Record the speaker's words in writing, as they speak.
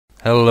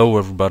Hello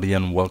everybody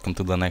and welcome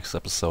to the next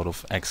episode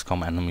of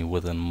Xcom Enemy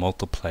Within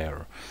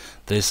Multiplayer.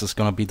 This is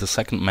gonna be the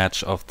second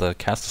match of the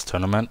Casters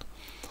Tournament.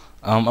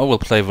 I will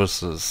play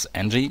versus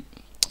enjee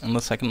in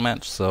the second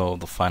match, so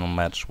the final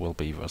match will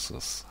be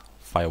versus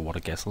Firewater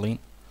Gasoline.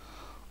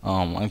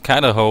 I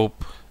kinda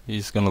hope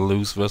he's gonna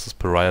lose versus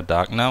Pariah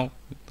Dark now.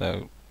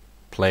 They're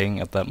playing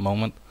at that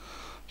moment,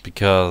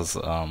 because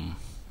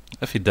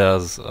if he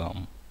does,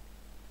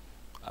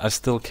 I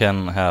still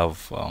can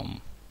have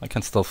I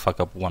can still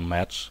fuck up one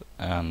match,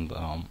 and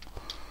I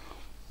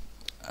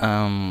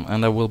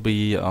will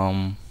be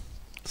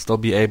still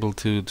be able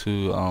to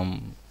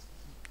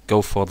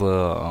go for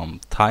the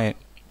tie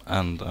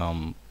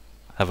and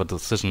have a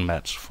decision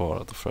match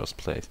for the first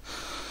place.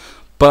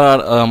 But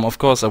of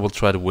course I will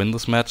try to win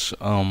this match.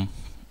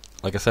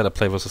 Like I said, I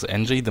play versus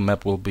enjee. The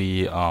map will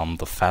be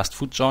the fast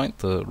food joint,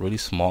 the really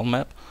small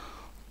map,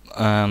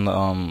 and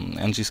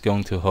enjee's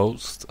going to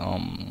host.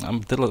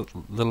 I did a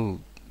little,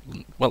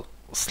 well,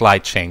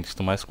 slight change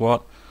to my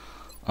squad.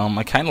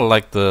 I kind of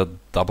like the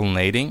double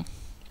nading,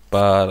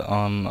 but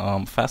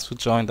on fast food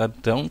joint I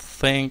don't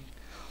think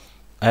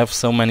I have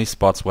so many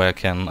spots where I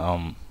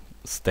can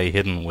stay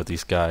hidden with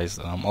these guys.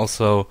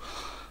 Also,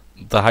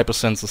 the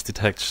hypersenses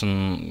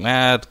detection,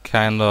 it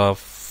kind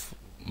of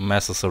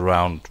messes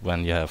around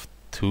when you have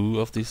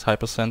two of these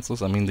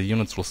hypersenses. I mean, the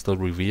units will still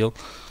reveal,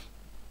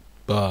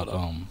 but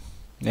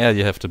yeah,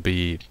 you have to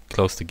be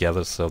close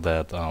together so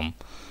that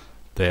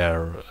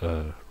their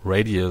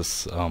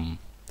radius,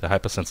 the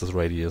hypersenses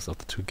radius of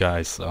the two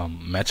guys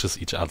matches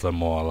each other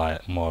more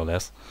or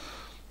less.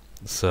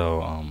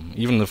 So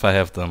even if I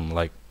have them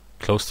like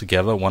close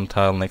together, one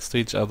tile next to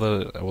each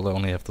other, I will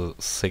only have the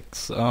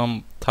 6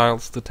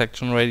 tiles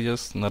detection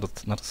radius, not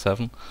a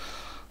 7.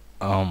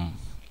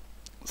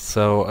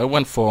 So I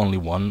went for only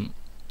one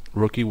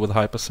rookie with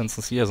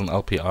hypersenses. He has an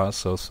LPR,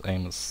 so his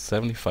aim is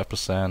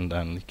 75%,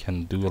 and he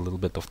can do a little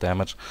bit of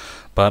damage.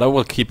 But I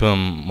will keep him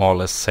more or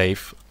less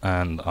safe,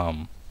 and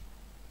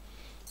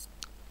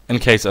in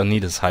case I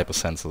need his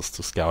hypersenses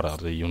to scout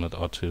out a unit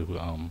or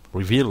to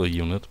reveal a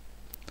unit,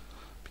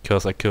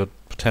 because I could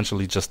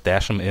potentially just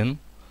dash him in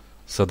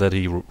so that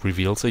he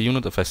reveals a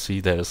unit. If I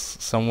see there's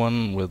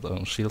someone with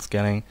shield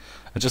scanning,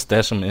 I just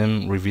dash him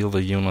in, reveal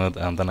the unit,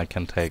 and then I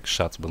can take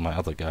shots with my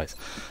other guys.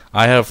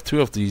 I have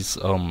 2 of these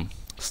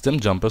stim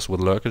jumpers with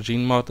lurker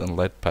gene mod and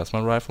light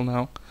plasma rifle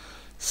now,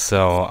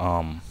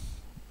 so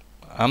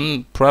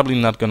I'm probably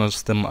not gonna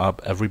stim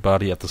up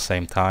everybody at the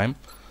same time,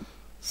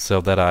 so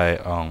that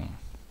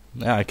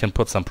I can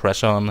put some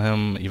pressure on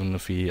him, even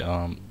if he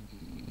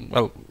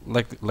well,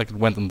 like it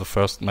went in the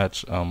first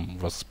match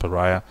versus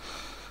Pariah.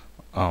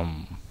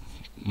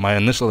 My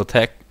initial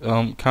attack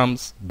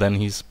comes, then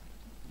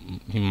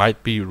he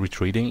might be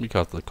retreating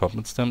because of the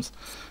combat stims,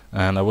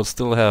 and I will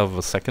still have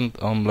a second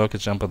lurker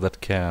jumper that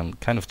can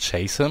kind of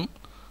chase him,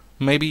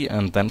 maybe,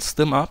 and then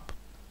stim up.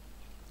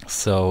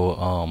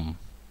 So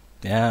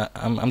yeah,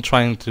 I'm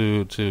trying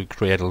to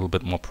create a little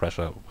bit more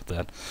pressure with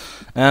that,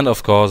 and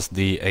of course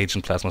the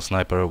agent plasma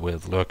sniper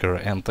with lurker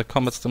and the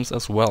combat stims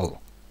as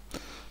well.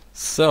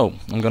 So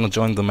I'm gonna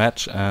join the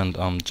match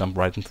and jump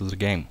right into the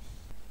game.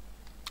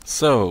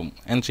 So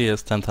enjee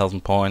has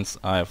 10,000 points.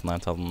 I have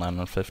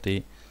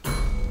 9,950.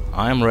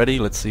 I'm ready.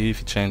 Let's see if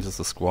he changes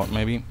the squad.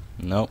 Maybe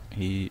no,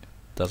 he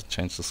doesn't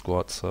change the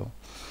squad. So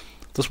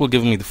this will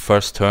give me the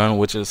first turn,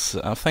 which is,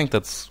 I think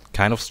that's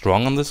kind of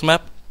strong on this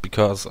map,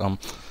 because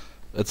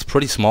it's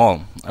pretty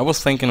small. I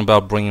was thinking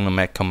about bringing a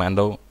mech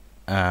commando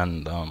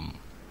and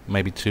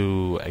maybe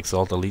 2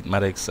 Exalt Elite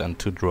medics and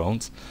 2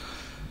 drones,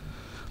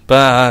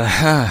 but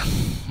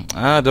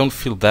I don't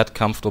feel that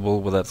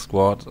comfortable with that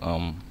squad.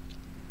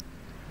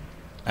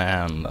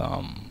 And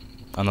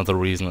another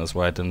reason is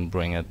why I didn't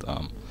bring it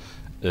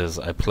is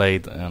I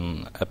played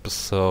in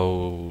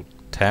episode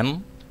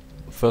 10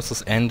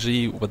 versus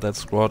enjee with that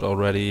squad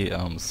already,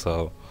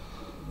 so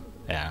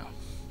yeah,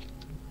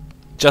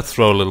 just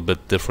throw a little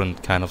bit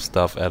different kind of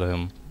stuff at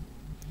him,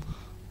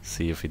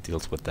 see if he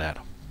deals with that.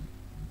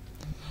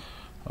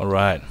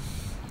 Alright,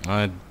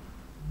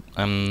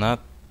 I'm not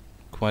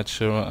quite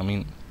sure. I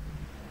mean,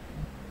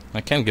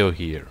 I can go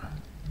here,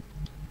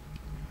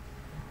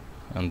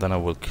 and then I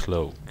will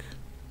cloak.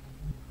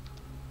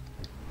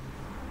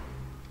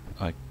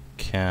 I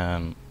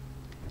can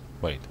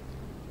wait.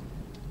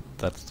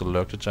 That's the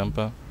lurker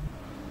jumper.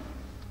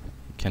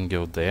 Can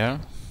go there.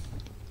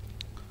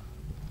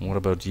 What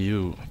about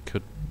you? I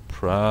could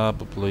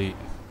probably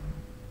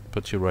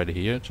put you right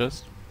here,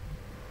 just.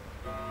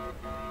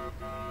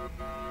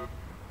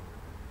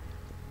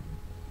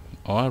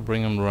 Or I'll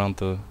bring him around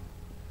the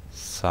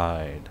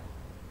side.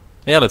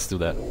 Yeah, let's do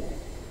that.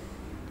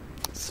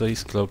 So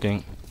he's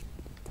cloaking.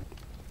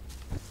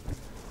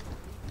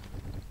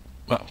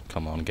 Oh,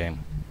 come on, game.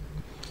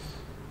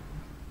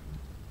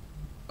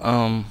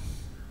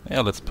 Yeah,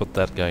 let's put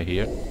that guy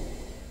here.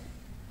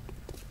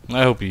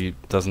 I hope he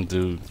doesn't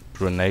do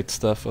grenade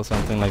stuff or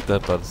something like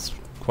that, but it's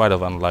quite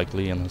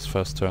unlikely in his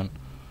first turn.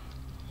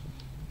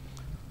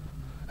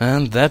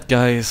 And that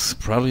guy is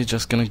probably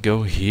just gonna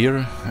go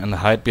here and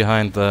hide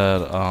behind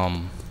that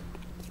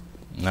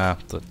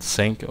the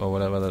sink or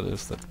whatever that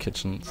is, that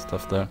kitchen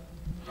stuff there.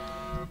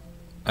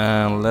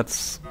 And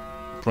let's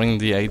bring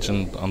the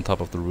agent on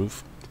top of the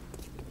roof.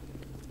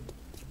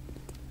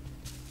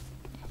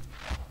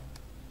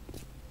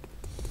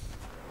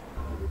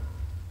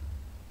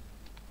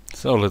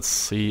 So let's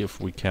see if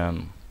we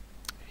can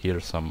hear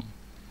some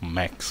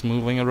mechs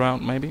moving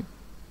around, maybe.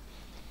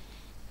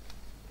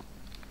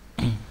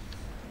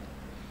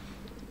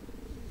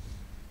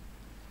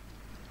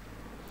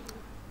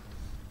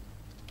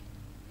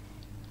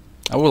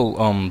 I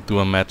will do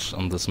a match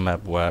on this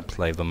map where I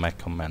play the mech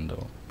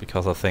commando,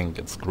 because I think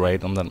it's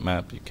great on that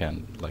map. You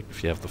can, like,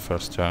 if you have the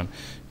first turn,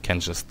 you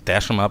can just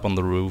dash them up on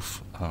the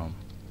roof,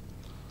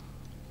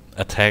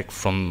 attack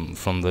from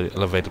the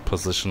elevated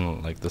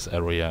position, like this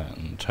area,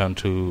 and turn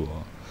 2,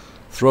 or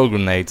throw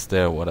grenades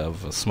there,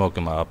 whatever, smoke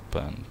them up,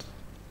 and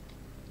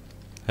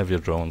have your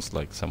drones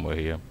like somewhere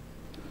here.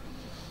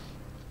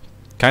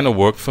 Kind of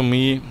worked for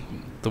me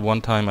the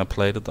one time I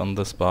played it on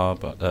this bar,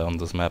 but on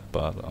this map,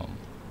 but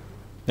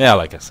yeah,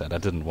 like I said, I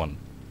didn't want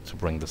to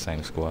bring the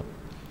same squad,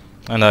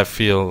 and I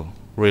feel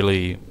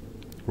really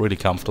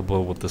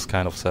comfortable with this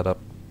kind of setup.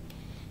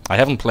 I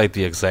haven't played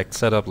the exact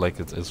setup like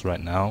it is right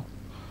now,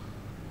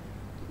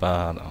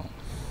 but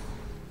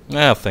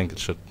yeah, I think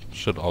it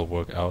should all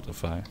work out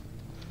if I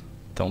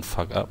don't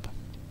fuck up.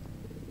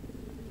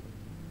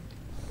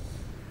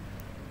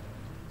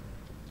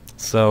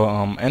 So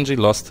enjee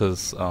lost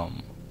his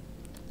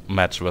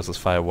match versus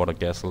Fire, Water,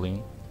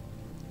 Gasoline,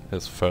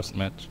 his first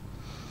match.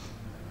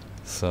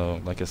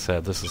 So, like I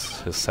said, this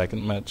is his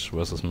second match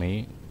versus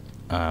me,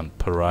 and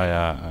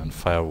Pariah and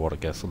Fire, Water,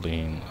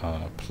 Gasoline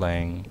are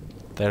playing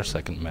their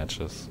second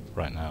matches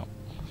right now.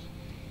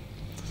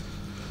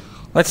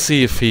 Let's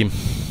see if he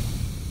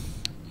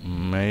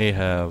may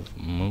have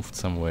moved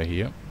somewhere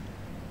here.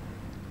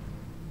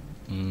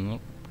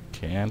 Nope,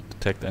 can't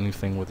detect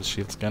anything with the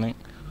shield scanning.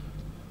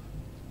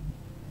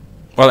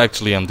 Well,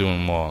 actually, I'm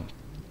doing more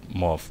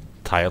of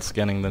tile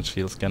scanning than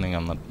shield scanning.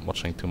 I'm not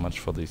watching too much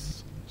for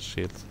these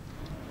shields.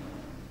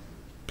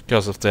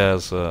 Because if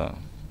there's a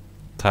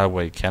tile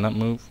where you cannot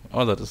move...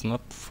 Oh, that is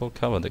not full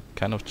cover. They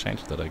kind of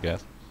changed that, I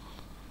guess.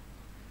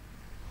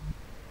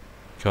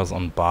 Because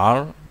on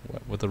bar,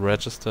 with the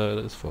register,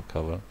 it is full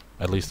cover.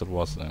 At least it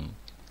was in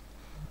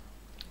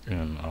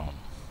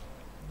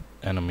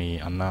Enemy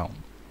Unknown.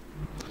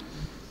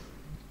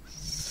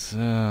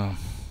 So...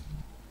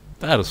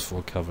 that is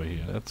full cover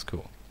here. That's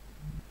cool.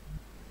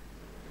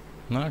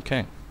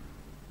 Okay.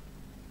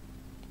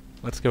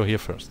 Let's go here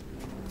first.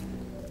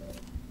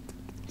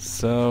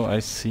 So, I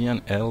see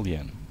an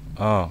alien.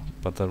 Oh,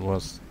 but that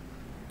was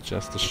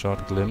just a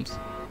short glimpse.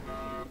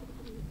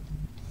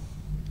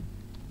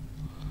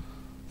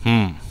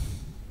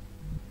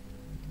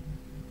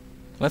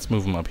 Let's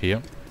move him up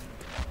here.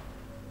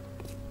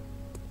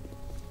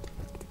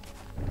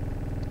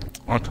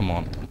 Oh, come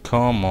on.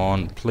 Come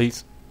on,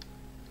 please.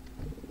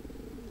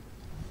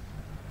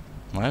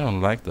 I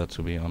don't like that,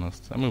 to be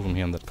honest. I move him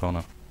here in that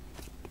corner.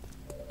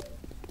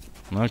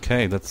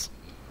 Okay, that's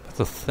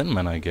a thin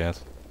man, I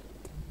guess.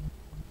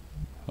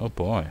 Oh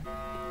boy.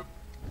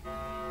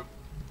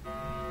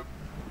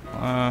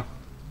 I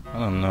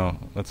don't know.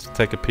 Let's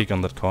take a peek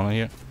on that corner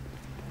here.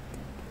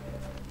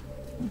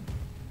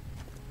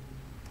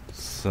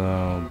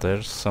 So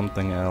there's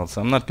something else.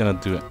 I'm not gonna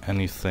do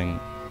anything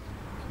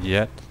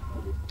yet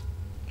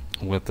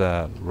with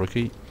that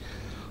rookie.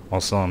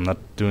 Also, I'm not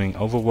doing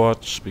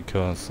Overwatch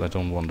because I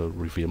don't want to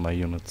reveal my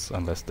units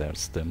unless they're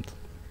stimmed.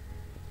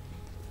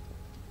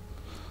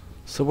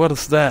 So what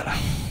is that?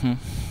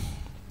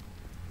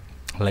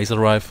 Laser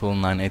rifle,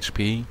 9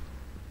 HP.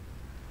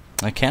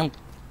 I can't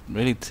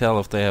really tell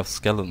if they have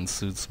skeleton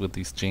suits with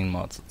these gene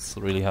mods. It's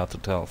really hard to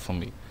tell for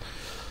me.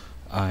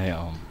 I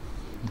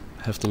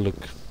have to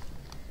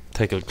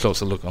take a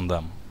closer look on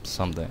them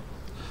someday.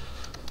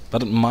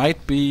 But it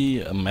might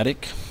be a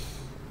medic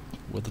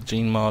with a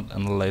gene mod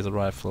and a laser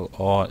rifle,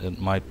 or it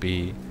might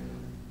be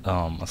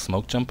a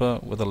smoke jumper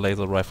with a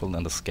laser rifle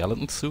and a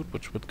skeleton suit,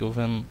 which would give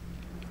him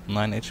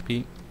 9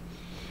 HP.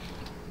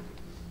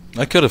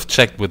 I could have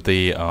checked with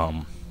the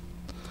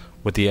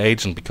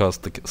agent, because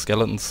the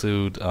skeleton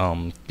suit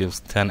gives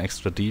 10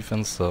 extra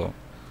defense. So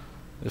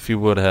if you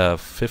would have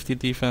 50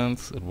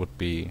 defense, it would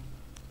be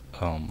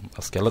a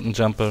skeleton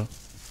jumper.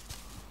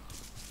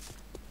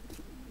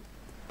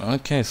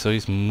 Okay, so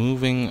he's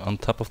moving on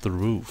top of the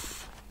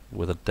roof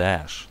with a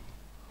dash.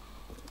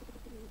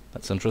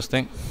 That's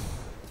interesting.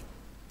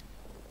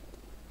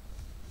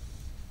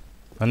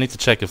 I need to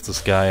check if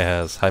this guy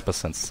has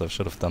hypersense. I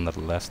should have done that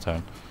last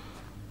turn.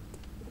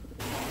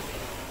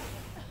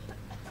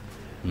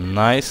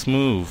 Nice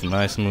move,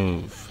 nice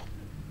move.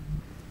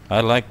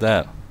 I like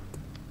that.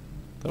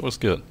 That was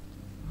good.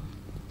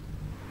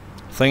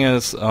 Thing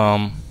is,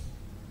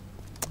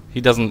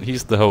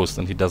 he's the host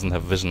and he doesn't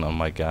have vision on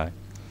my guy.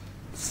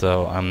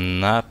 So I'm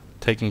not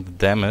taking the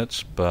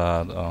damage,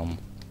 but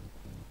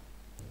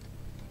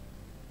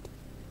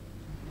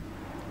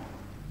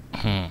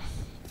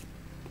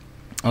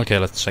okay,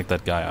 let's check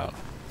that guy out.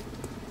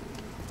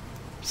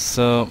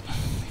 So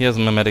he has a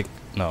mimetic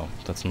No,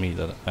 that's me,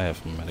 that I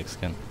have medic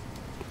skin.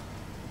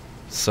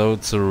 So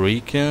it's a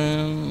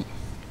Recon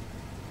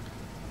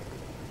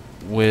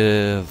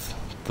with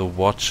the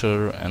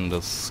Watcher and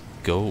the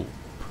scope.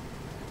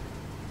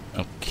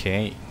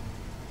 Okay.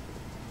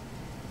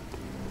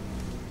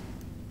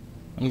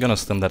 I'm gonna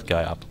stim that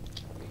guy up.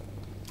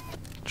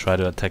 Try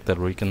to attack that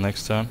Recon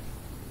next turn.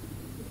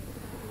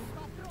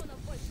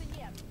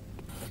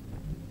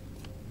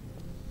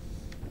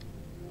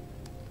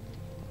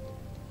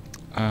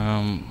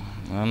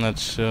 I'm not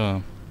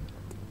sure.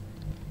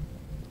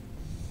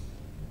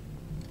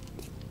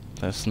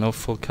 There's no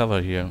full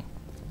cover here.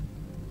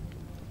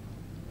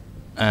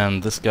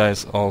 And this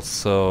guy's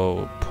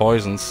also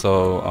poisoned,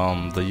 so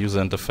the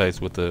user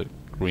interface with the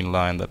green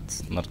line,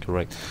 that's not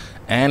correct.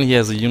 And he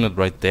has a unit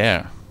right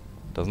there,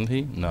 doesn't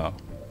he? No.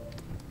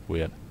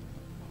 Weird.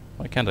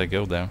 Why can't I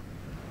go there?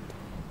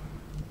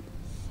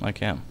 I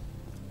can.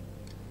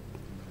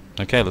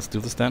 Okay, let's do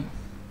this then.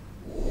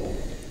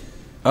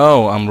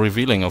 Oh, I'm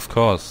revealing, of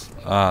course.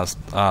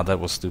 That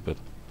was stupid.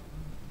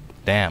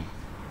 Damn.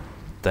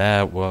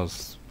 That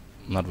was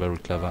not very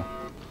clever.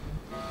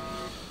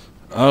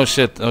 Oh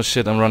shit,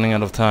 I'm running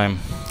out of time.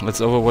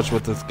 Let's overwatch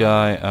with this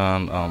guy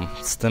and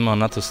stim or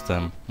not to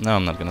stim. No,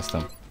 I'm not gonna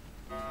stim.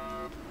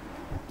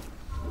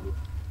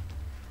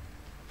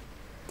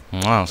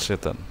 Oh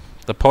shit,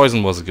 the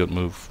poison was a good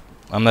move.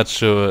 I'm not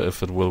sure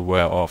if it will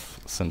wear off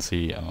since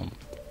he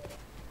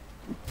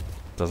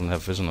doesn't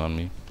have vision on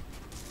me.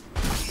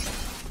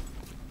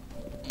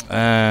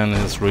 And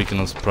his Recon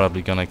is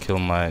probably gonna kill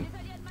my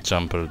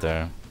jumper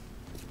there.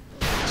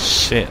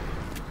 Shit.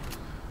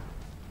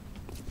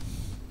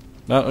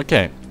 Oh,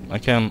 okay. I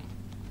can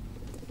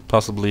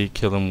possibly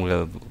kill him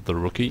with the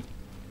rookie.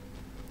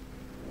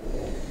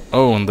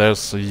 Oh, and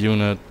there's a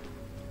unit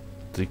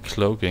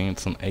decloaking.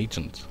 It's an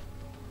agent.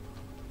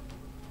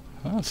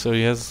 Ah, so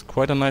he has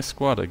quite a nice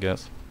squad, I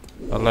guess.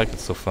 I like it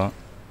so far.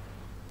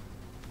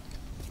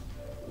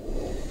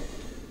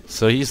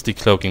 So he's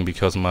decloaking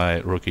because my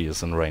rookie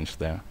is in range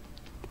there.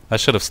 I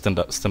should have stimmed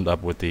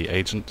up with the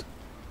agent.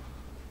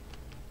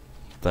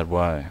 That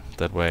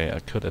way I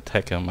could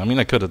attack him. I mean,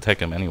 I could attack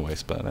him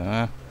anyways,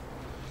 but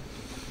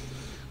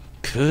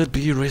could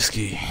be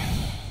risky.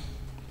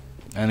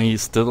 And he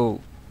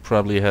still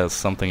probably has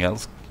something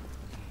else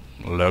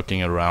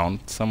lurking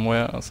around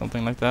somewhere or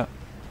something like that.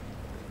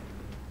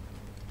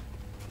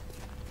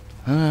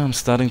 I'm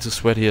starting to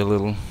sweat here a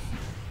little.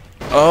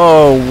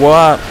 Oh,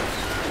 what?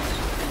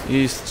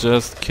 He's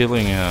just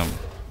killing him.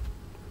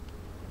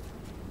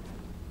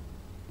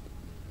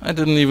 I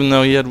didn't even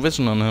know he had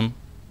vision on him.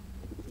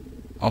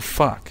 Oh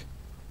fuck.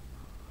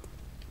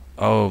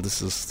 Oh,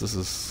 this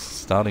is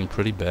starting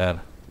pretty bad.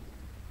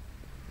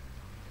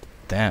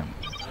 Damn.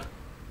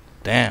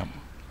 Damn.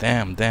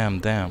 Damn, damn,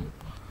 damn.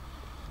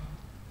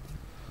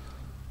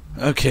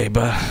 Okay,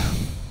 but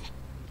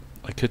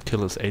I could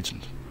kill his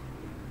agent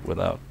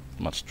without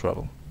much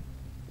trouble.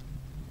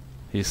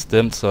 He's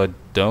stimmed, so I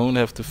don't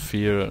have to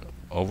fear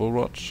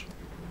Overwatch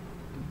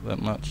that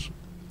much.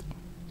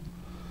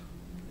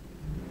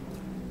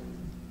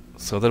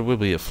 So there will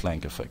be a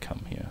flank if I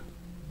come here.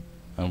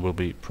 And will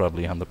be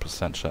probably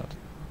 100% shot.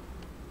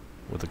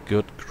 With a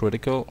good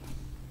critical.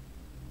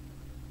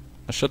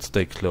 I should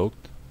stay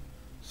cloaked.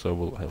 So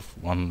we'll have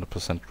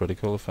 100%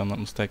 critical if I'm not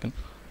mistaken.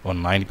 Or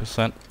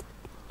 90%.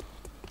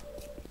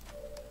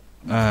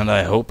 And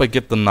I hope I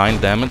get the 9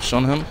 damage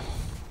on him.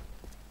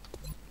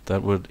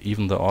 That would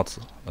even the odds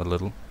a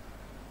little.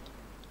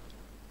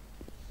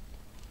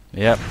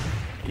 Yep,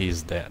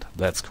 he's dead.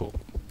 That's cool.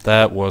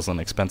 That was an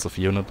expensive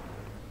unit.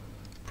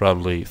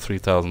 Probably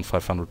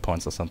 3,500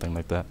 points or something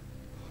like that.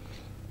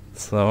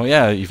 So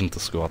yeah, even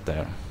the squad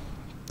there.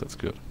 That's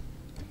good.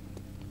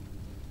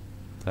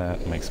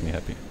 That makes me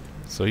happy.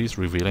 So he's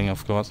revealing,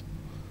 of course.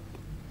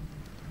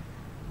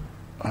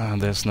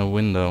 There's no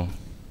window.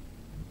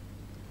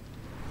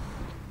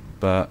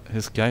 But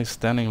his guy's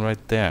standing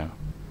right there.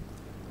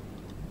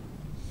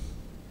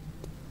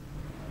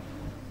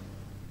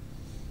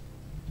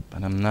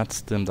 But I'm not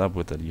stimmed up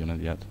with that unit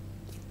yet.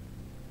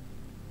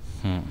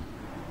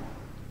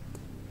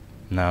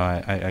 No,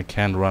 I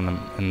can't run him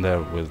in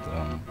there with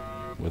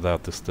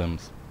without the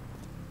stims.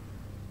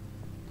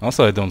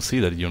 Also, I don't see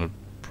that unit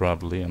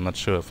probably. I'm not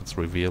sure if it's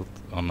revealed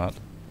or not.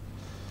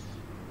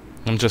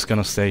 I'm just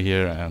gonna stay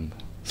here and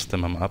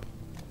stim him up.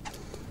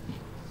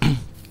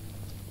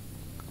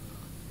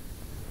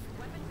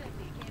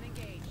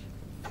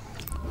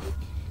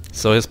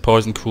 So his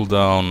poison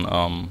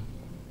cooldown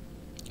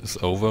is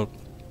over,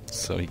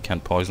 so he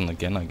can't poison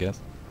again, I guess.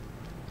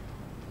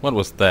 What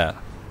was that?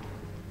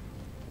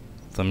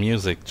 The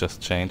music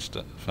just changed,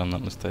 if I'm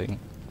not mistaken.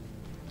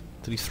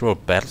 Did he throw a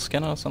battle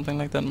scanner or something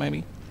like that,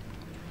 maybe?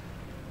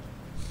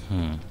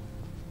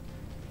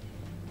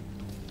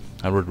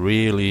 I would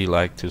really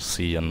like to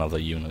see another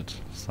unit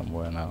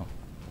somewhere now.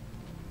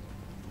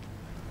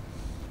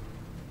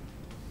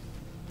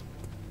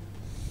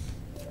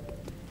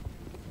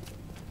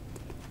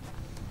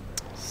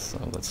 So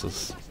that's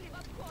his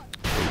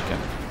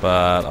weekend.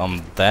 But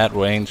on that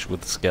range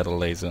with the scatter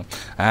laser,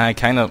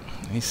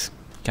 he's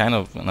kind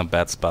of in a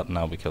bad spot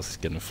now because he's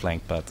getting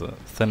flanked by the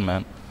Thin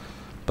Man.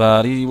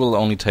 But he will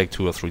only take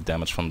 2 or 3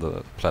 damage from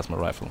the plasma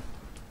rifle.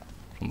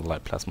 From the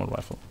light plasma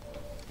rifle.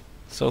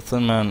 So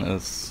Thin Man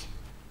is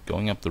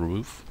going up the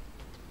roof.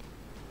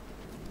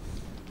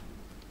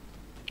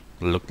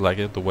 Looked like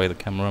it, the way the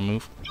camera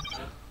moved.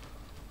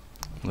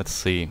 Let's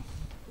see.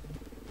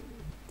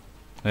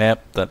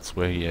 Yep, that's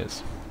where he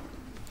is.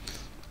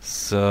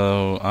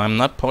 So I'm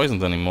not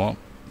poisoned anymore,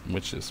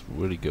 which is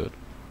really good.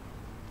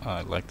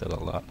 I like that a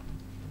lot.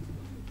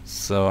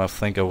 So I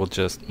think I will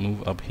just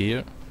move up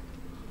here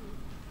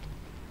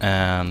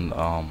and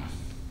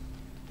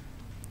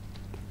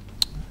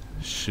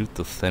shoot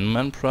the Thin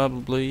Man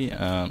probably,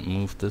 and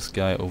move this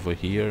guy over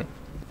here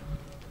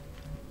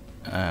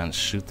and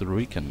shoot the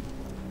Recon.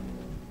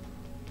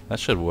 That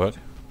should work.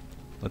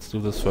 Let's do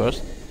this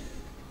first.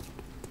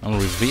 I'm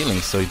revealing,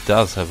 so he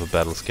does have a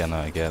battle scanner,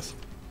 I guess.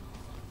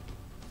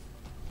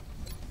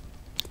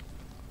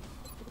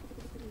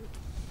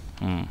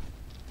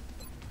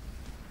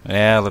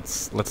 Yeah,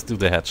 let's do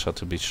the headshot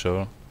to be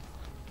sure.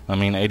 I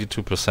mean,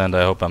 82%.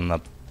 I hope I'm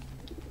not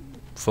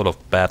full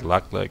of bad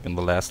luck like in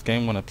the last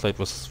game when I played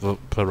with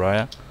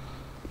Pariah.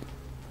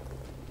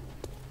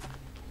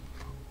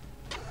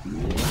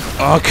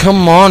 Oh,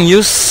 come on,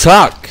 you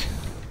suck!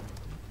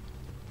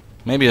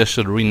 Maybe I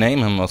should rename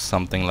him or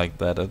something like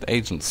that. That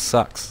agent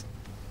sucks.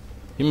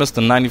 He missed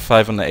a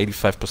 95 and an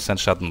 85%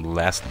 shot in the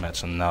last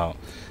match, and now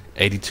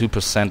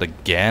 82%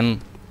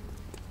 again.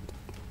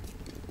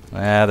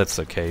 Ah, that's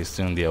okay. He's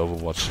doing the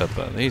Overwatch shot,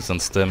 but he's on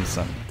stims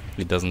and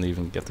he doesn't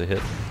even get the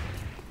hit.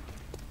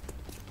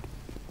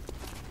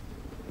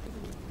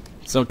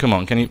 So come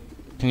on, can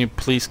you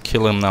please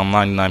kill him now?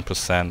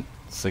 99%,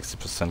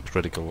 60%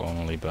 critical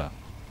only, but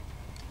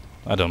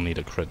I don't need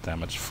a crit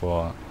damage.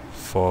 4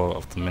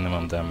 of the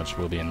minimum damage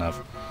will be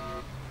enough.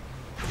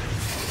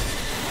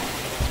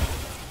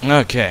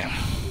 Okay,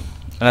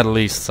 at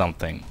least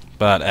something.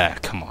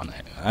 But come on,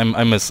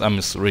 I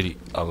miss really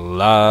a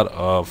lot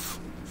of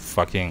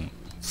fucking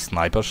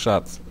sniper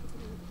shots.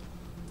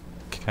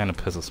 Kinda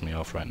pisses me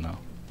off right now.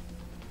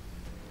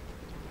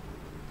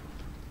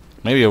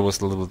 Maybe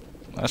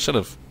I should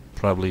have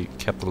probably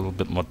kept a little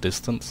bit more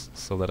distance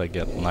so that I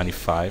get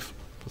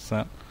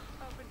 95%.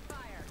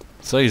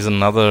 So he's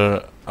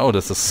another. Oh,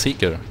 there's a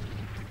Seeker.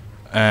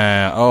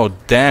 Oh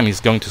damn,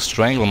 he's going to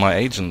strangle my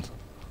agent.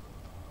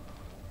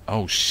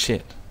 Oh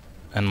shit.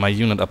 And my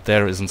unit up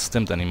there isn't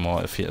stimmed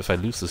anymore. If I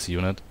lose this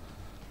unit,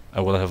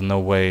 I will have no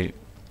way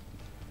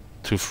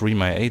to free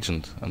my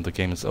agent, and the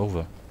game is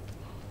over.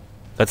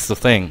 That's the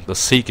thing. The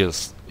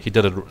Seekers, he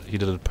did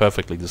it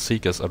perfectly. The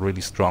Seekers are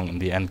really strong in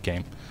the end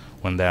game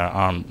when there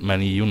aren't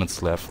many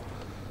units left,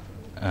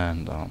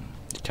 and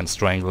you can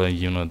strangle a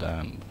unit,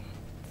 and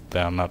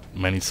there are not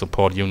many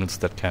support units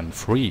that can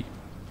free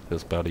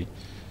his body.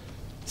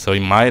 So he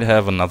might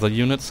have another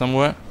unit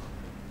somewhere.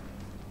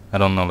 I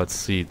don't know. Let's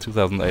see.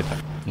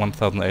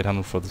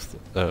 1,800 for this.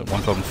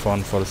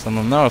 1,400 for the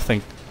summer. No, I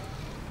think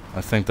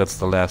that's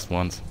the last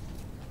ones.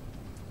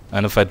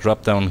 And if I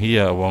drop down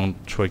here, I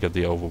won't trigger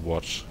the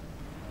Overwatch.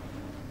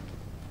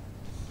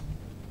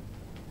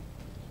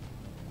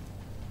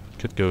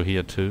 Could go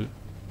here too.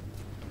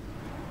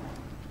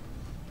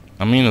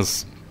 I mean,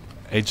 his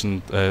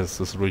agent,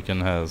 his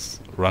Recon has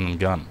run and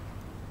gun.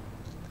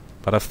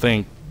 But I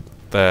think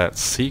that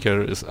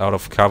Seeker is out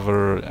of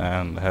cover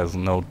and has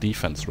no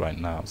defense right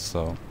now,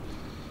 so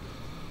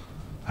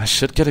I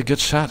should get a good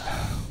shot.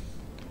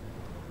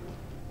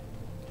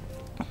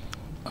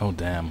 Oh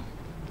damn.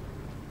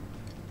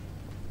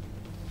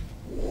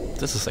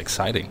 This is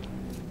exciting.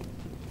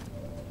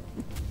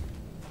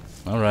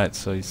 Alright,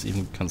 so he's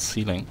even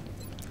concealing.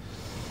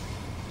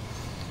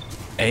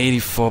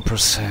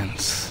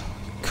 84%.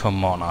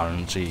 Come on,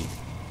 RNG.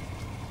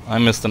 I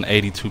missed an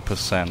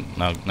 82%.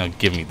 Now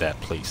give me that,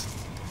 please.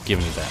 Give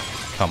me that.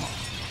 Come on.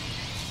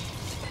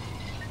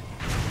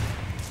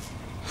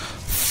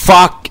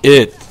 Fuck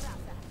it!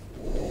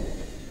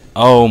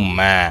 Oh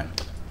man.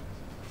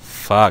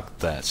 Fuck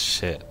that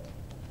shit.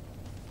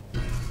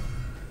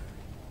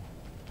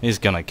 He's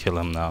gonna kill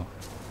him now.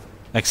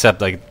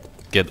 Except I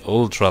get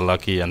ultra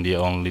lucky and he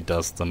only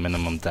does the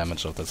minimum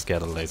damage of the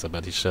scatter laser,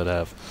 but he should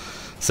have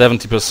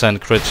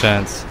 70% crit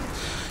chance.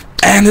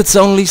 And it's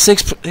only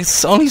 6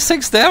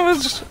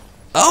 damage.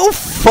 Oh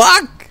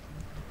fuck!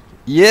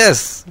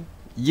 Yes.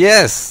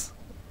 Yes.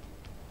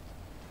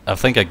 I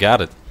think I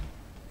got it.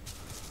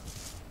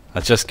 I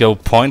just go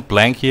point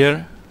blank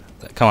here.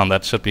 Come on,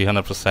 that should be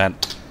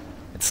 100%.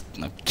 It's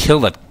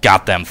kill that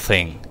goddamn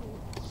thing.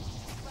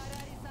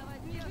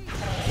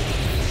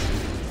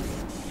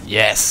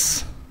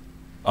 Yes.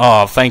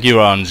 Oh, thank you,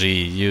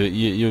 RNG.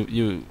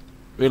 You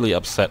really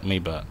upset me,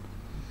 but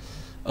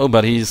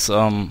but he's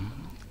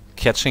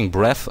catching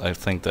breath. I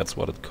think that's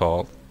what it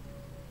called.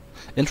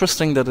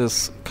 Interesting that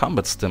his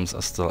combat stims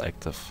are still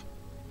active.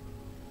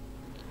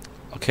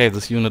 Okay,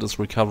 this unit is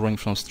recovering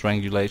from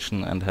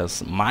strangulation and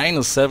has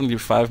minus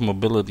 75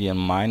 mobility and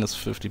minus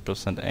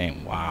 50%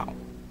 aim. Wow.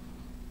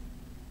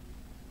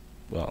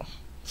 Well,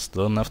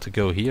 still enough to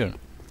go here.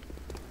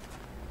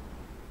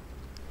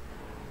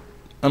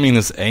 I mean,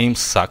 his aim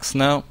sucks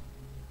now,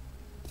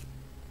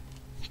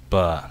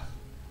 but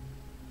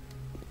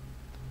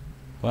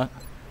what?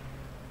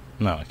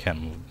 No, I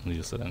can't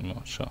use it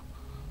anymore. Sure.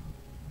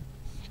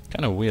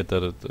 Kind of weird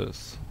that it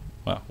is.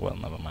 Well,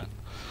 never mind.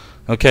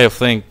 Okay, I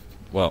think.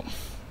 Well,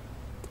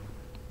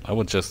 I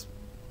would just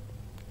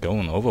go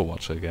on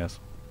Overwatch, I guess.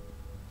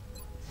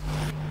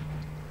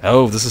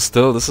 Oh, this is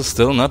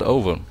still not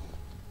over.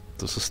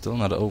 This is still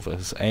not over.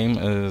 His aim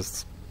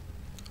is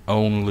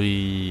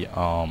only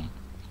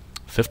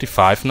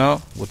 55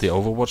 now with the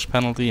Overwatch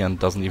penalty and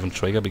doesn't even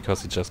trigger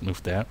because he just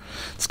moved there.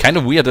 It's kind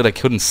of weird that I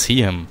couldn't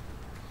see him.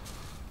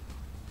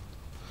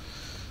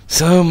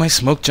 So my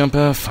smoke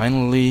jumper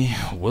finally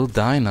will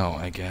die now,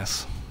 I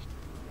guess.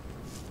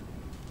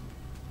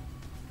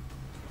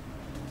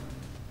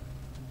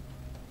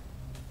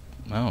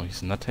 No,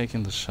 he's not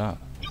taking the shot.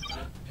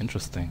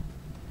 Interesting.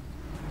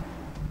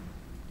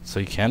 So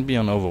he can be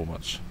on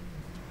Overwatch.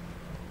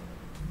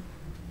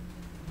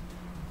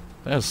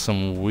 There's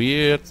some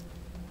weird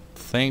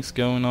things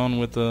going on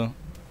with the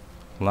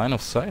line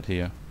of sight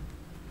here.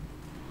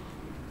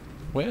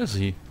 Where is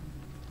he?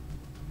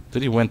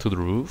 Did he went to the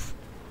roof?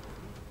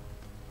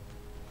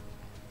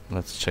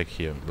 Let's check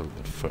here a little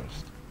bit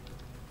first.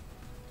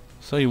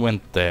 So he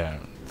went there.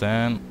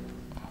 Then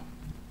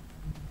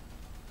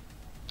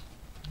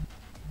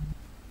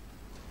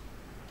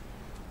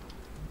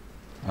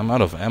I'm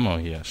out of ammo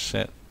here.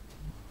 Shit.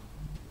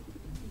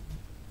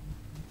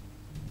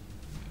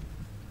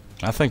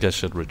 I think I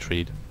should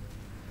retreat.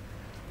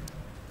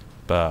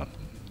 But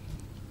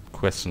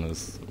question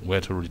is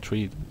where to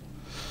retreat.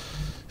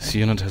 This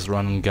unit has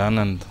run and gun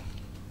and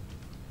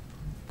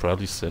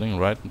probably sitting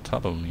right on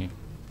top of me.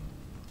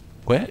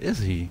 Where is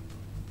he?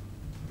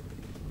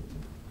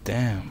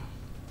 Damn.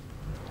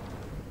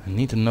 I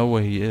need to know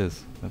where he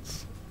is.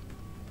 That's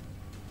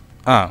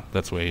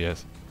where he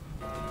is.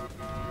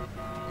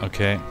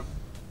 Okay.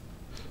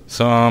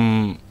 So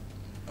I'm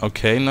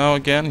okay now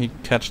again. He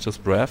catched his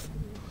breath.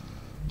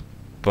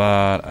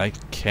 But I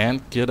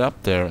can't get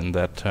up there in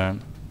that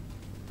turn.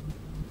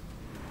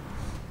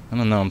 I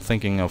don't know, I'm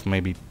thinking of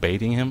maybe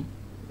baiting him.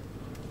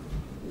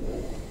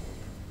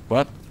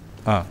 What?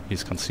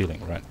 He's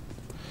concealing, right.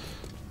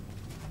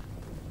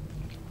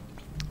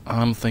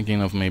 I'm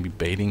thinking of maybe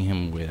baiting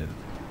him with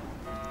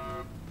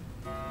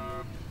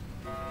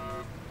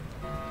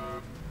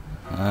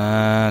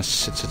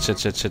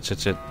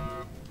shit.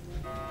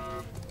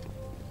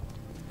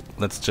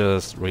 Let's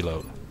just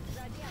reload.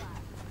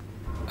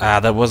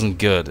 That wasn't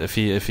good. If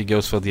he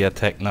goes for the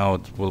attack now,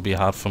 it will be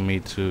hard for me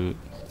to.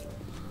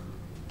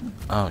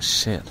 Oh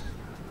shit.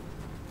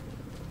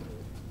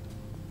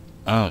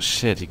 Oh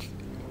shit.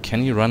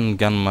 Can you run and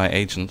gun my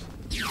agent?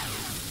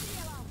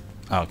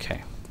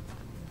 Okay.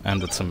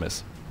 And it's a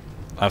miss.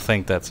 I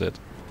think that's it.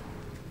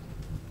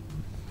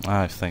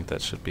 I think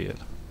that should be it.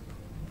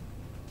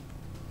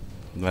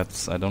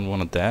 I don't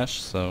want to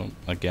dash, so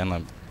again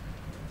I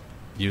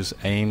use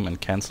aim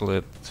and cancel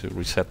it to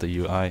reset the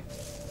UI.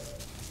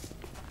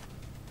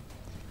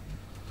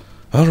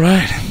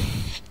 Alright.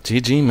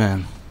 GG,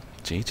 man.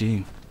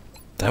 GG.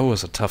 That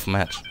was a tough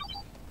match.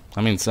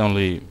 I mean, it's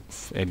only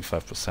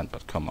 85%,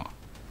 but come on.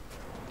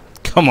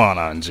 Come on,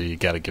 RNG, you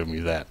gotta give me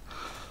that.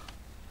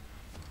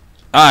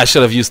 I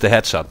should have used the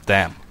headshot,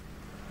 damn.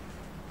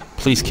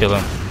 Please kill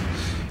him.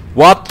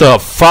 What the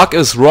fuck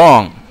is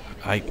wrong?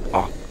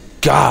 Oh,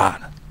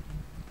 God.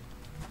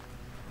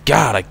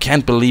 God, I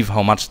can't believe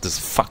how much this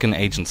fucking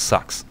agent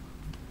sucks.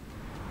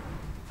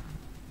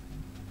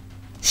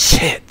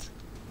 Shit.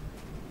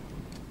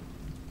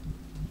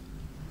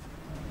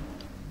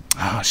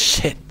 Oh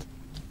shit.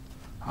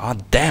 Oh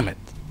damn it.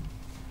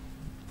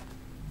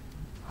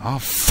 Oh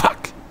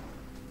fuck.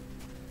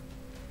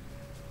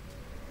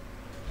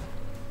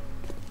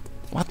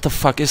 What the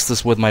fuck is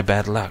this with my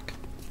bad luck?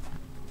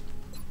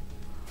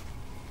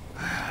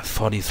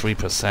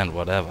 43%,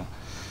 whatever.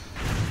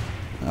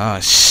 Oh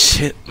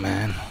shit,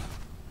 man.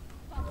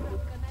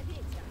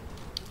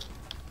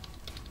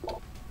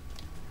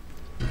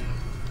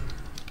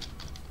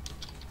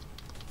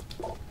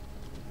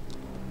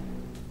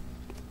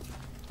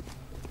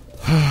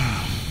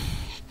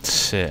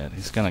 Shit,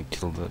 he's gonna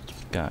kill that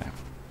guy.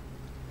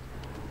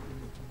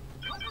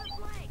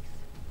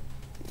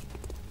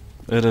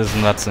 It is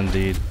nuts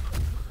indeed.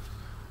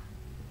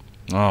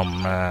 Oh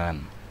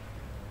man.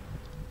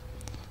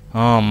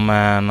 Oh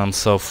man, I'm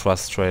so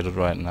frustrated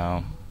right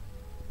now.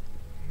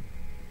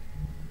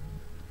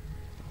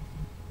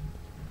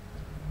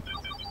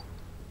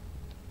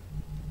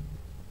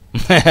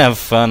 Have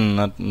fun,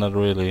 not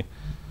really.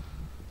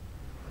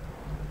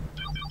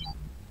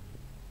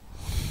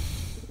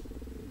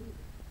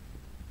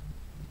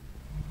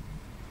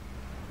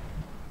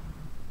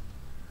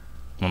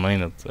 I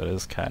mean, it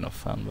is kind of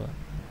fun, but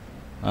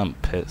I'm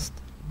pissed.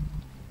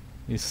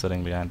 He's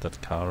sitting behind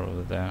that car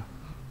over there.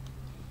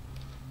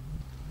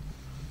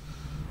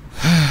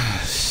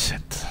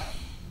 Shit.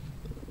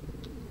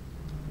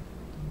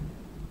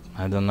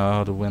 I don't know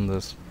how to win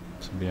this,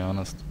 to be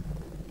honest.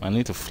 I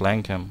need to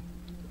flank him.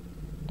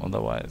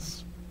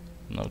 Otherwise,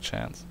 no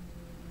chance.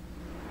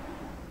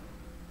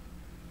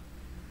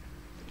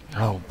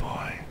 Oh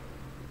boy.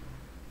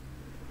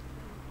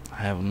 I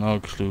have no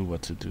clue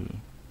what to do.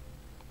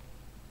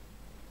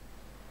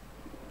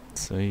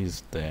 So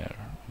he's there.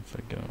 If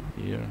I go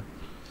here.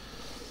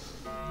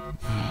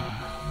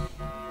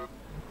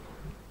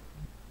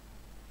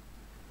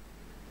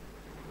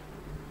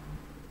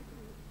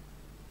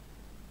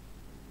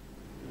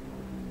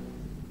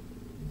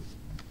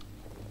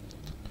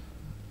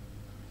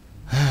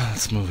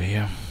 Let's move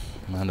here.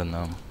 I don't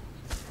know.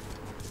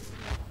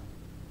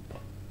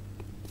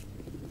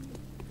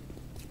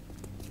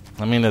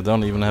 I mean, I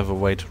don't even have a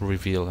way to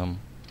reveal him.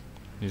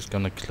 He's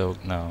gonna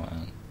cloak now,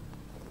 and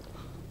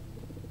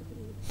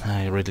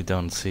I really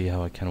don't see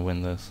how I can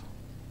win this.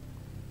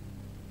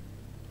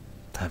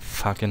 That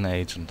fucking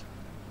agent.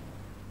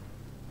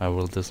 I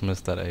will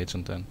dismiss that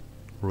agent and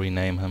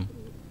rename him.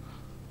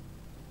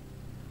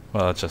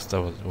 Well, I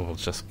will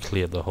just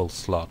clear the whole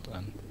slot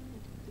and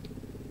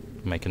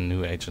make a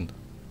new agent.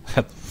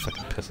 That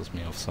fucking pisses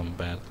me off so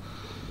bad.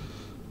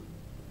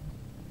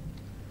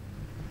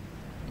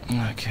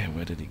 Okay,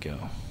 where did he go?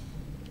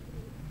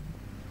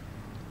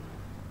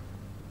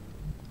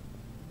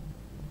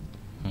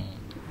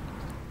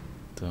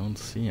 Don't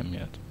see him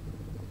yet.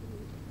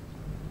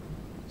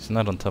 He's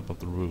not on top of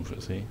the roof,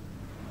 is he?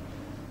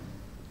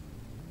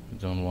 We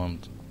don't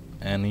want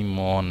any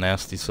more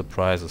nasty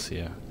surprises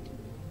here.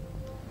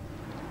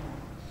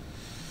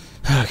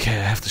 Okay,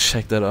 I have to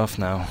shake that off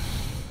now.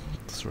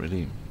 It's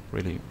really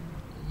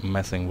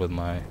messing with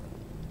my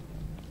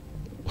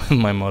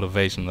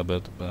motivation a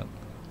bit, but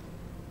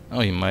oh,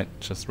 he might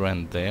just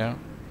run there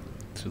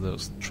to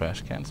those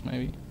trash cans,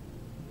 maybe.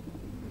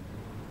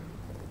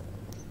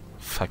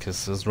 Fuck,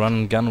 his run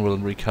and gun will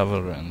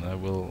recover, and I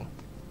will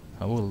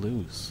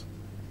lose.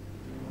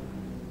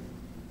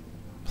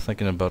 I'm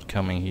thinking about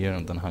coming here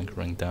and then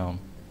hunkering down.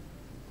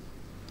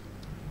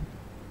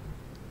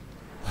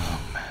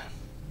 Oh man,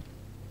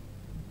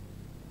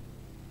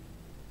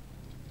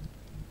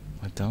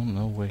 I don't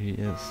know where he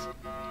is.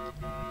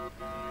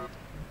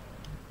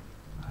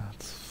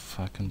 That's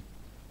fucking.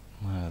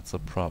 That's a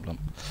problem.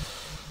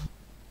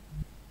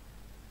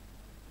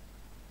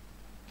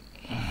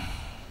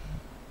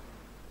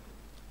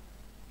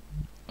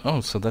 Oh,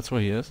 so that's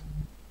where he is?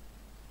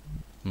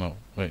 No,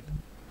 wait.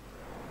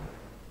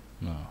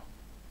 No.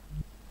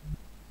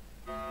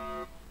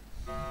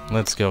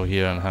 Let's go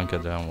here and hunker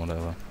down,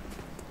 whatever.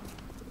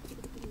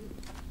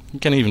 He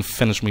can even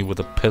finish me with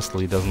a pistol.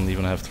 He doesn't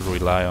even have to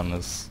rely on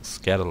his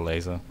scatter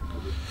laser.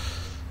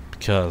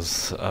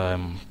 Because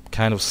I'm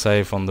kind of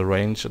safe on the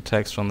range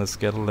attacks from the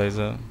scatter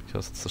laser,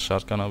 because it's a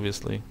shotgun,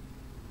 obviously.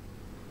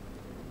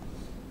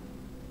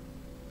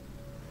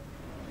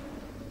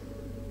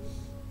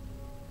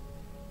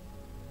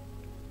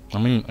 I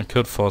mean, I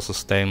could force a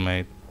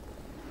stalemate.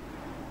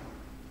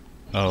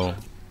 Oh,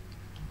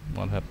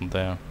 what happened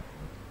there?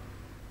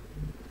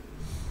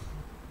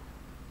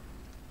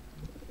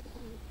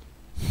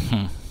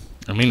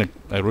 I mean,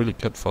 I really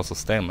could force a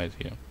stalemate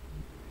here.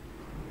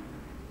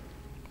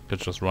 Could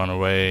just run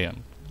away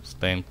and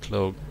stay in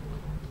cloak.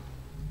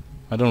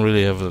 I don't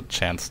really have a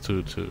chance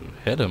to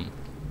hit him.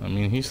 I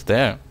mean, he's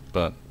there,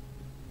 but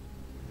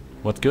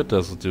what good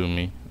does it do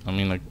me? I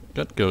mean, I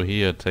could go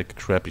here, take a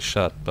crappy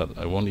shot, but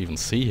I won't even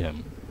see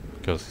him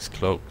because he's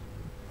cloaked.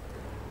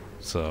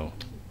 So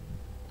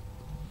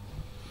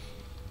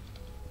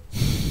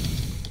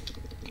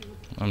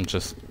I'm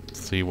just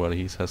see what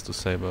he has to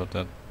say about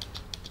that.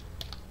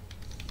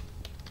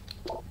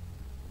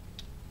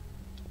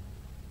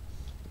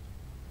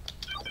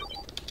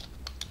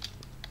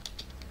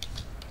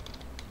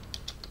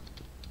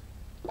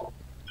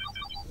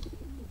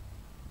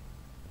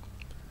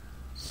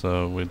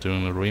 So we're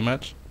doing a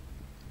rematch.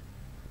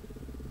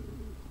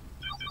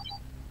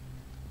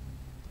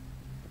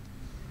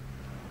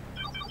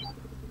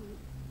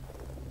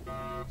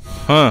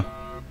 Huh.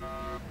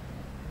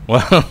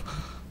 Well,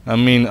 I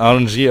mean,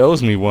 RNG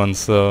owes me one,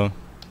 so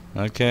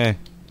okay,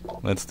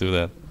 let's do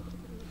that.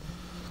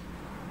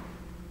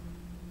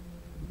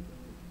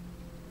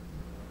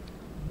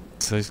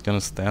 So he's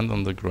gonna stand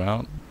on the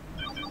ground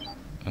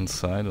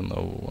inside an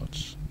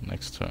Overwatch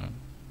next turn.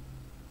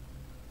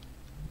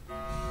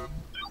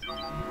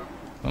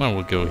 Then I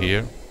will go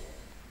here.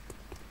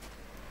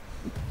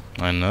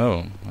 I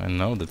know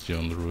that you're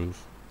on the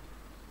roof.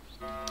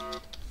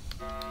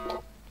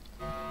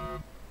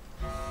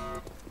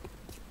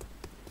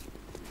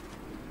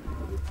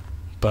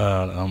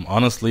 But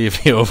honestly, if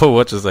he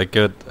overwatches, I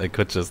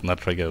could just not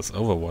trigger his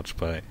Overwatch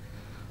by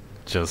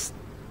just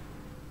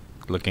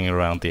looking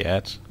around the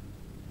edge.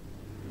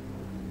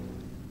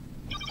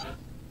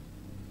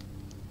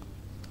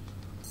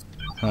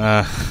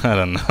 I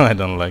don't know. I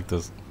don't like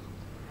this.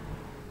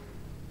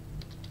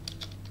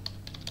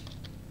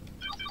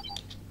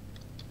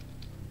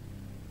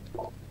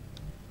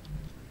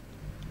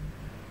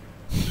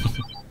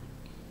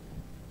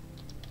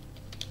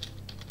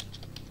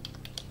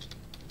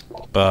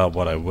 But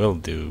what I will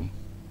do,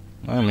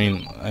 I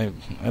mean, I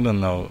don't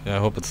know. I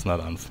hope it's not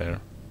unfair.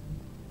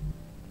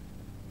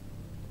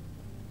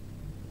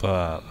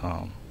 But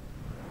I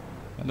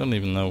don't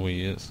even know where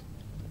he is.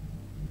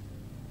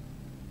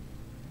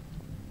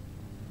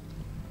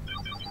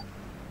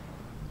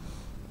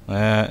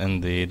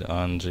 Indeed,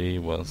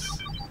 RNG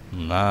was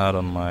not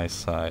on my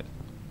side.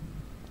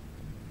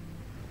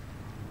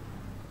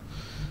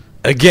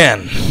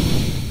 Again!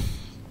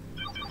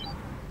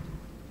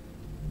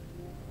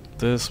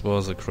 This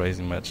was a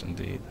crazy match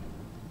indeed.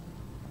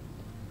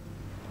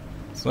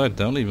 So I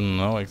don't even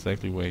know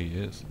exactly where he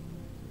is.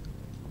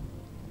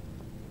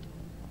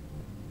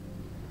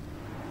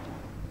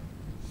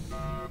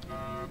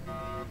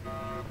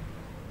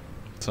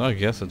 So I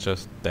guess I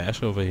just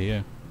dash over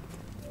here.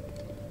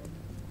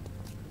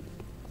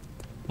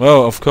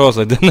 Well, of course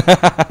I didn't.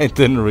 I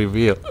didn't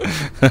reveal.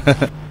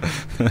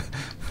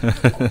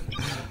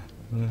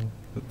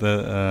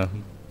 Damn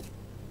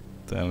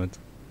it.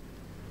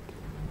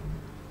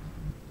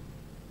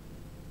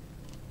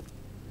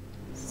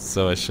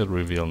 So I should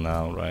reveal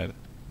now, right?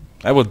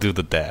 I will do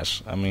the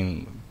dash. I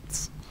mean,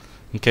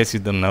 in case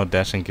you don't know,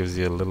 dashing gives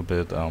you a little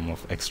bit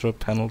of extra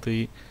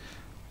penalty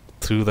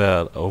to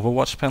that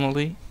Overwatch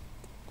penalty.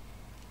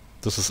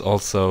 This is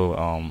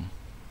also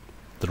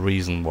the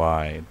reason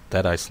why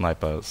Deadeye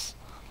snipers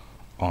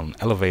on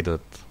elevated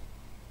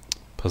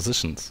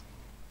positions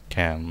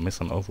can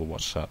miss an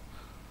Overwatch shot.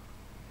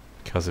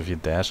 Because if you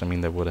dash, I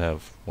mean, they would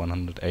have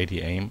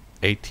 180 aim,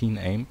 18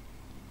 aim,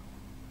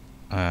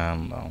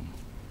 and I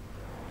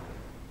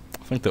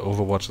think the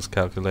Overwatch is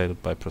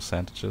calculated by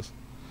percentages.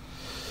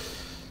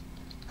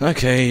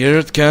 Okay, here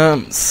it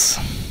comes.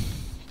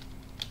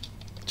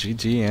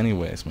 GG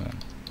anyways, man.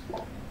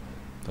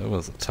 That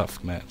was a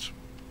tough match.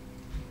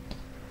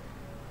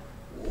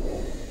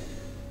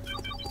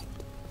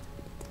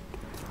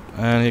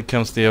 And here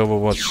comes the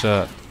Overwatch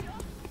shot.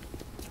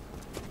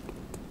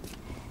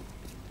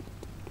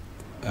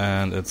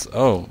 And it's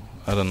oh,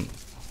 I don't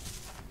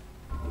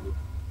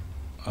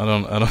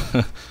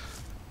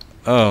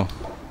oh,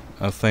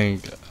 I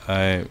think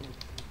I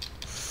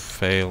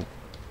failed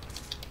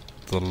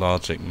the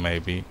logic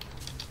maybe.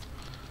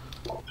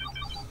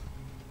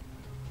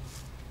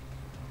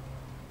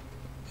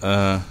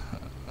 I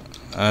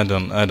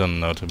don't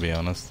know, to be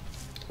honest.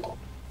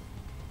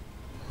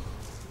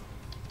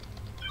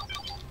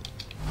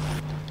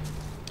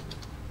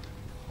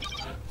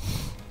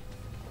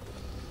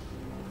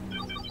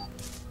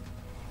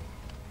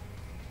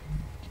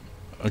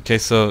 Okay,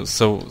 so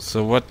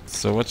what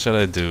should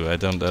I do? I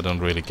don't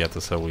really get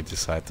this, how we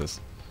decide this.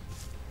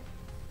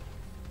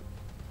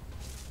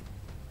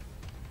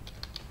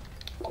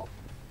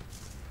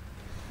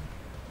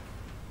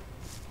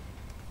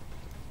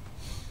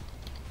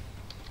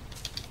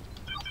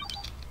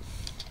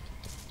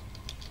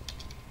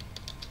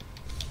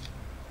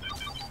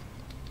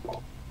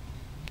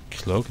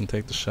 Cloak and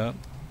take the shot.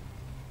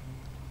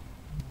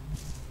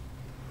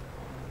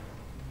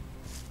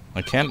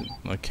 I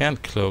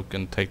can't cloak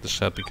and take the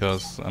shot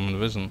because I'm in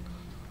vision.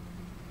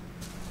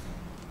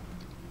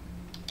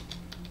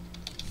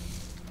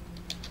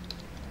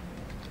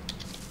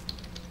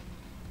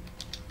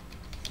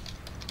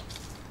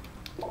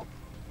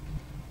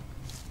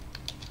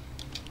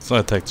 So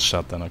I take the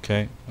shot then,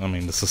 okay? I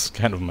mean, this is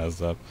kind of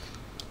messed up.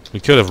 We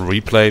could have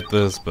replayed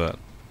this, but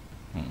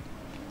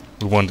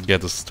we want to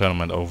get this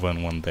tournament over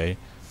in one day.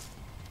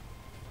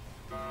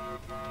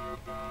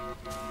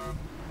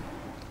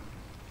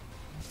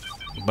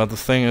 But the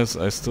thing is,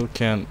 I still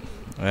can't...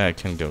 Yeah, I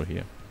can go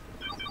here.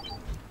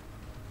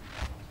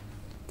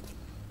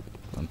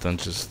 And then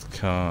just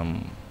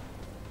come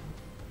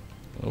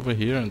over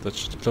here and that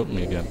should cloak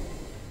me again.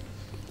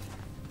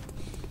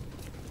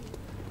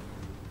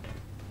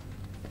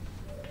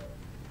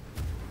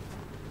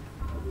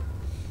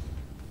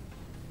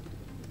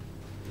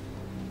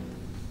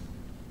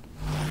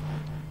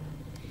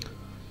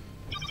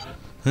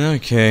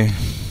 Okay.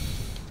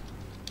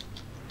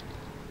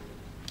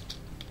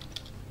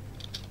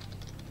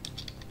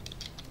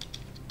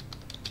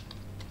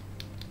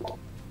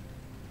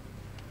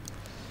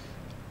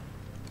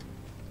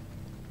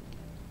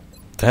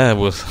 That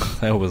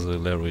was a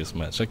hilarious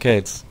match. Okay,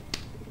 it's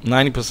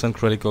 90%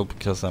 critical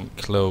because I'm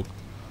cloaked,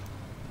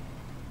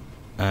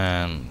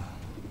 and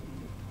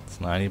it's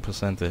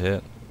 90% to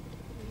hit.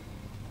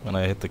 When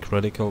I hit the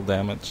critical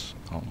damage,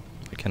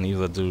 I can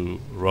either do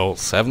roll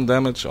 7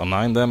 damage or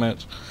 9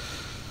 damage.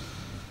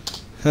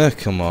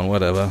 Come on,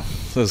 whatever.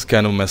 This is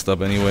kind of messed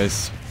up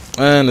anyways.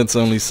 And it's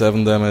only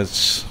 7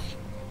 damage.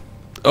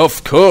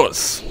 Of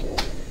course!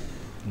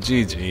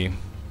 GG.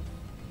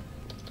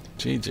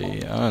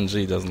 GG.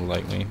 RNG doesn't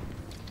like me.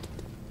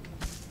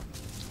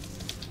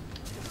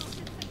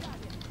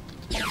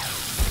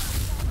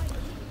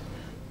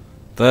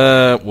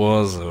 That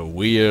was a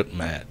weird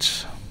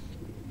match.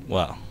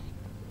 Well,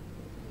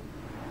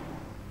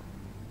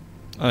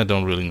 I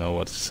don't really know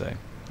what to say.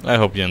 I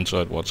hope you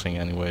enjoyed watching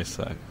anyways.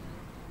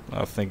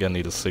 I think I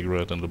need a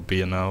cigarette and a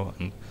beer now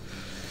and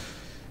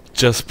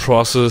just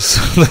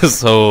process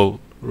this whole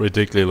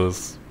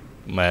ridiculous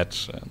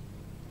match and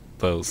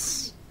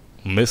those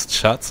missed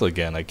shots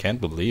again. I can't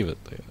believe it.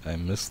 I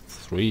missed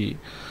 3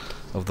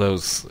 of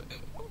those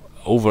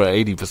over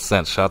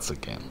 80% shots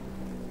again.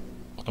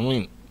 I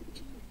mean,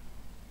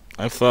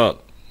 I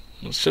thought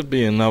it should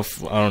be enough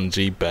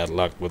RNG bad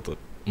luck with the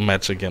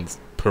match against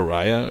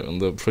Pariah in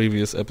the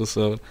previous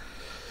episode,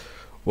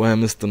 where I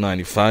missed the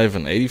 95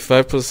 and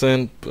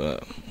 85%,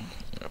 but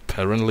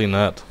apparently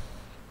not.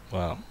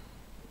 Well,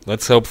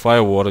 let's hope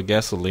Firewater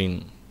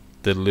Gasoline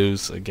did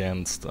lose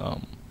against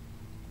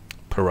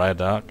Pariah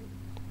Dark.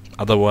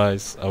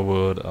 Otherwise, I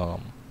would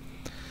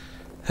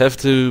have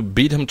to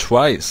beat him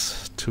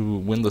twice to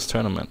win this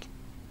tournament.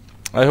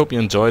 I hope you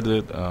enjoyed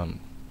it.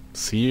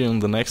 See you in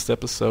the next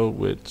episode,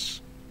 which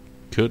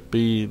could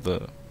be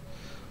the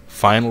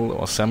final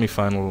or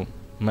semi-final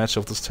match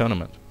of this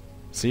tournament.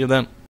 See you then.